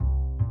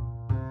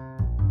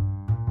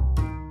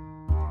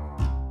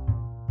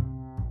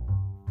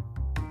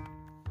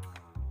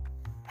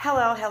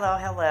Hello, hello,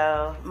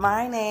 hello.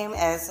 My name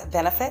is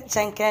Benefit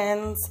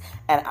Jenkins,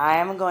 and I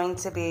am going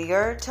to be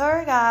your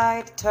tour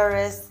guide,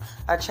 tourist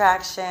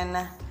attraction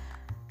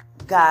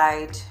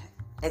guide,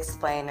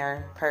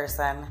 explainer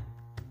person,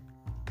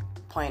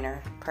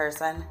 pointer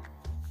person,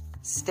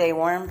 stay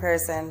warm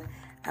person.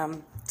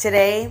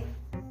 Today,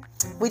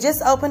 we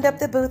just opened up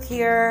the booth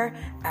here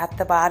at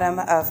the bottom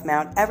of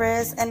Mount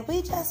Everest, and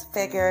we just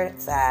figured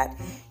that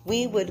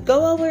we would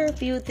go over a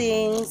few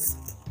things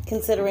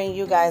considering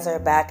you guys are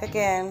back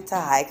again to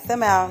hike the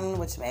mountain,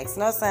 which makes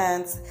no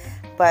sense,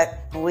 but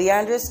we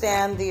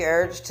understand the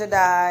urge to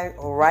die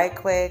right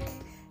quick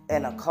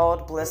in a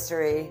cold,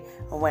 blistery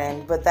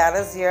wind, but that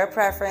is your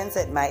preference.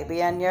 It might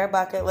be on your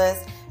bucket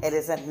list. It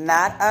is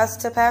not us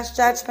to pass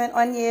judgment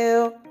on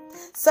you.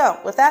 So,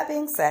 with that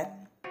being said,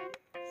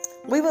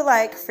 we would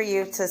like for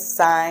you to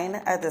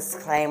sign a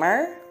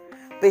disclaimer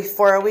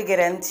before we get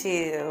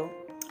into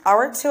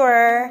our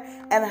tour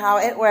and how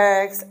it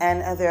works,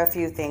 and there are a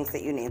few things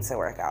that you need to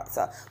work out.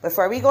 So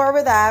before we go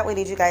over that, we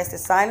need you guys to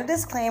sign a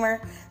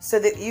disclaimer so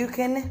that you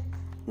can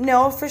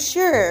know for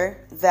sure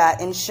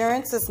that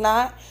insurance is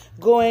not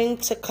going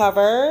to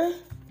cover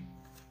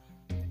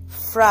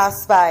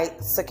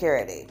frostbite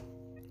security,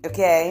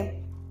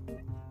 okay?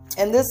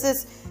 And this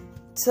is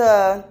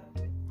to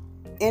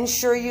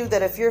ensure you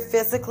that if you're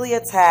physically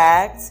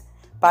attacked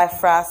by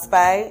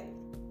frostbite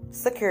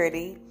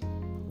security,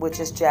 which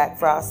is Jack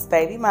Frost's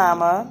baby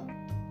mama,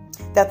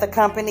 that the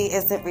company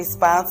isn't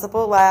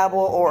responsible, liable,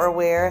 or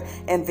aware,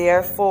 and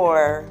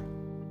therefore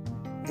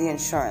the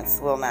insurance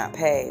will not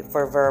pay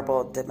for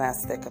verbal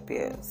domestic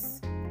abuse.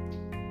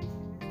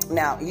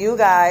 Now, you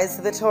guys,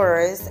 the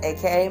tourists,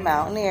 aka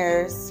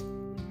mountaineers,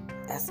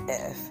 as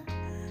if,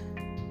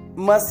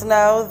 must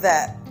know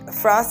that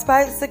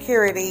frostbite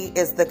security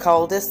is the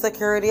coldest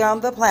security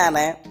on the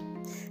planet.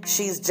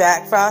 She's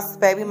Jack Frost's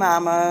baby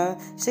mama.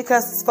 She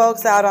cusses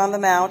folks out on the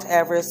Mount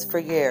Everest for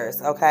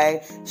years,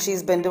 okay?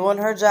 She's been doing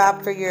her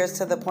job for years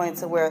to the point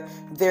to where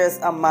there's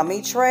a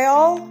mummy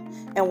trail,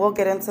 and we'll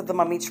get into the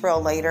mummy trail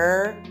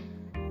later.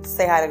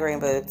 Say hi to Green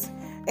Boots.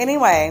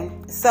 Anyway,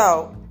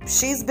 so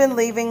she's been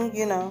leaving,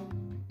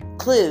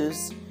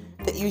 clues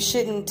that you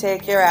shouldn't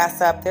take your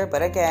ass up there.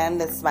 But again,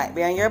 this might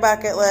be on your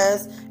bucket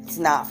list. It's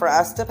not for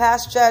us to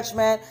pass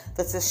judgment.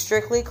 This is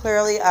strictly,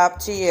 clearly up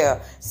to you.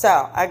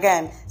 So,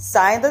 again,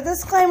 sign the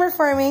disclaimer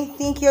for me.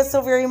 Thank you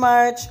so very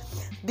much.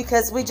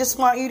 Because we just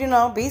want you to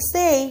know, be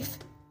safe.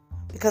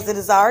 Because it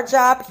is our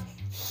job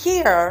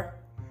here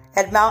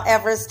at Mount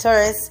Everest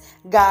Tourist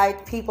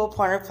Guide, People,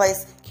 Pointer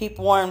Place, Keep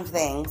Warm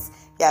things.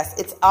 Yes,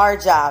 it's our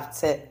job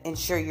to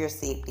ensure your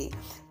safety.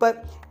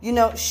 But,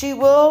 she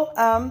will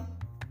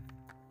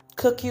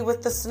cook you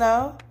with the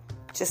snow,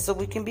 just so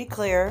we can be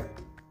clear.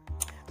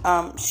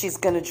 She's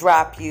going to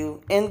drop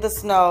you in the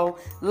snow,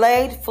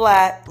 laid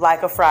flat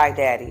like a fry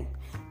daddy.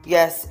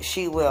 Yes,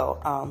 she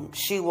will.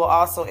 She will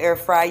also air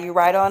fry you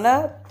right on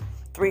up,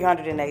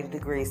 380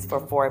 degrees for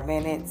 4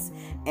 minutes,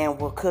 and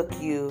will cook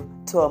you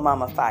to a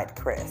mummified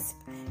crisp.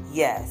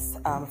 Yes,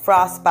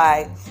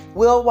 frostbite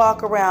will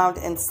walk around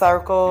in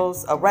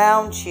circles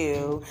around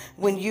you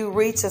when you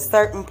reach a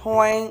certain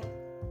point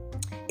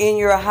in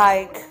your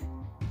hike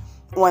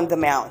on the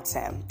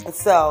mountain.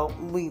 So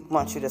we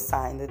want you to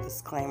sign the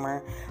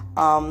disclaimer.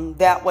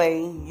 That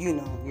way,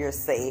 you're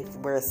safe.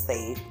 We're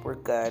safe. We're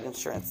good.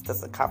 Insurance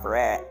doesn't cover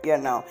it,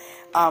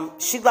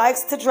 She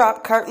likes to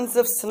drop curtains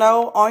of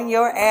snow on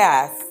your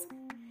ass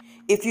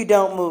if you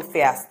don't move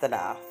fast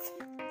enough.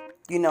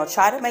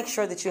 Try to make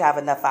sure that you have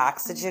enough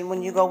oxygen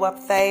when you go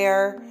up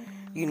there,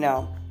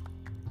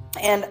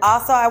 And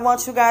also, I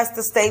want you guys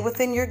to stay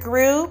within your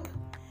group.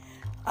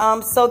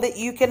 So that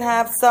you can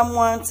have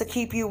someone to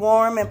keep you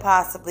warm, and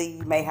possibly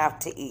you may have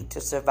to eat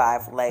to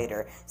survive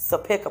later. So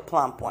pick a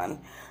plump one,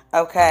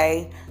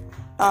 okay?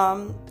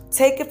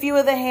 Take a few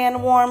of the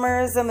hand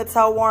warmers and the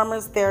toe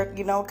warmers. They're,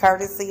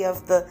 courtesy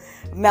of the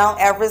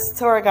Mount Everest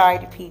tour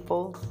guide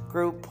people,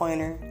 group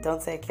pointer.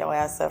 Don't take your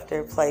ass up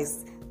their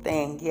place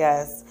thing,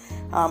 yes.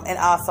 And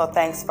also,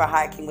 thanks for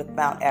hiking with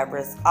Mount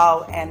Everest.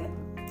 Oh, and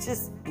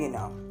just,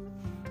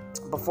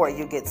 before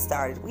you get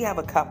started, we have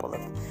a couple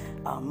of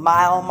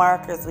mile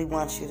markers we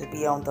want you to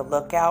be on the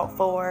lookout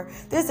for.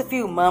 There's a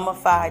few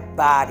mummified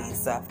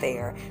bodies up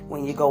there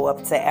when you go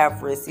up to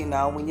Everest.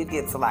 When you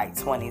get to like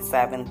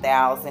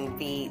 27,000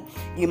 feet,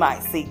 you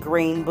might see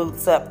Green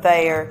Boots up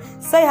there.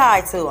 Say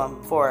hi to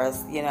them for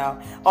us,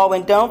 Oh,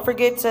 and don't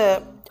forget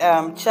to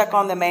check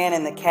on the man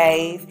in the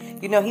cave.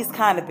 He's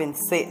kind of been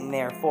sitting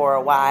there for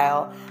a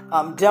while.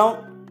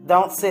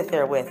 Don't sit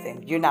there with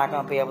him. You're not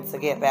going to be able to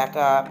get back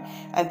up.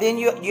 And then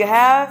you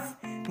have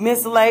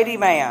Miss Lady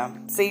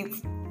Ma'am. See,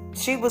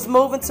 she was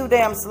moving too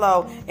damn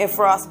slow, and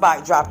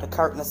frostbite dropped a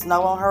curtain of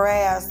snow on her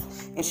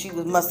ass, and she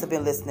must have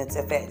been listening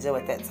to Fat Joe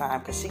at that time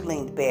because she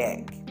leaned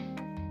back.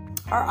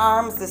 Her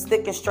arms is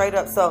sticking straight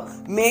up, so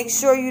make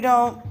sure you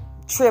don't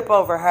trip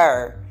over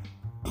her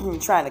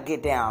trying to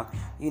get down,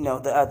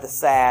 the other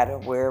side or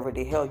wherever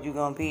the hell you're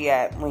going to be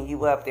at when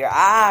you up there.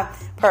 I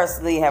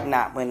personally have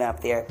not went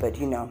up there, but,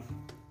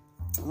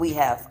 We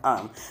have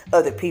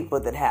other people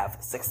that have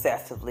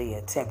successfully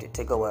attempted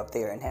to go up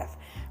there and have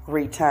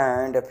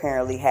returned,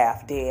 apparently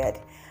half dead.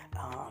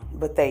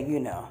 But they,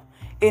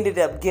 ended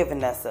up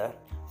giving us a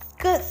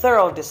good,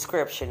 thorough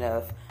description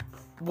of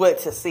what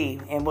to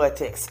see and what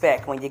to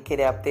expect when you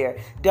get up there.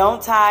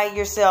 Don't tie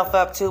yourself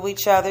up to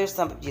each other.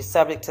 You're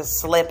subject to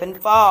slip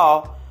and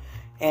fall,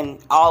 and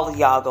all of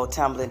y'all go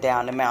tumbling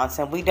down the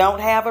mountain. We don't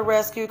have a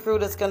rescue crew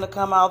that's going to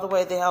come all the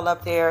way the hell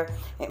up there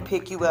and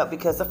pick you up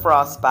because of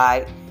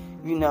frostbite.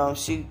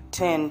 She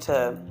tend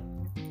to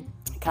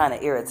kind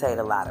of irritate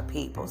a lot of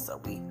people,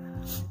 so we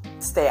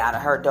stay out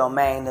of her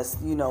domain as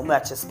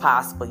much as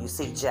possible. You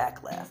see,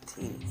 Jack left.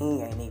 He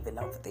ain't even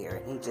over there,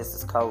 and he just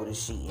as cold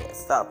as she is.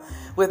 So,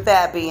 with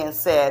that being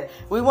said,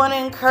 we want to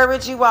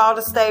encourage you all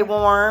to stay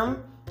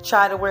warm.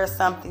 Try to wear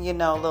something,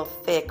 a little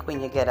thick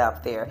when you get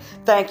up there.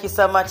 Thank you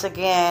so much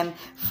again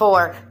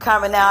for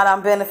coming out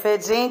on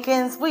Benefit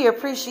Jenkins. We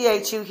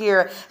appreciate you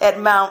here at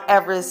Mount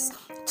Everest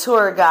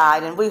Tour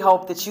Guide, and we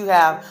hope that you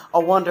have a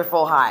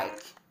wonderful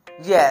hike.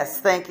 Yes,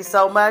 thank you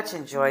so much.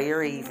 Enjoy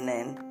your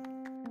evening.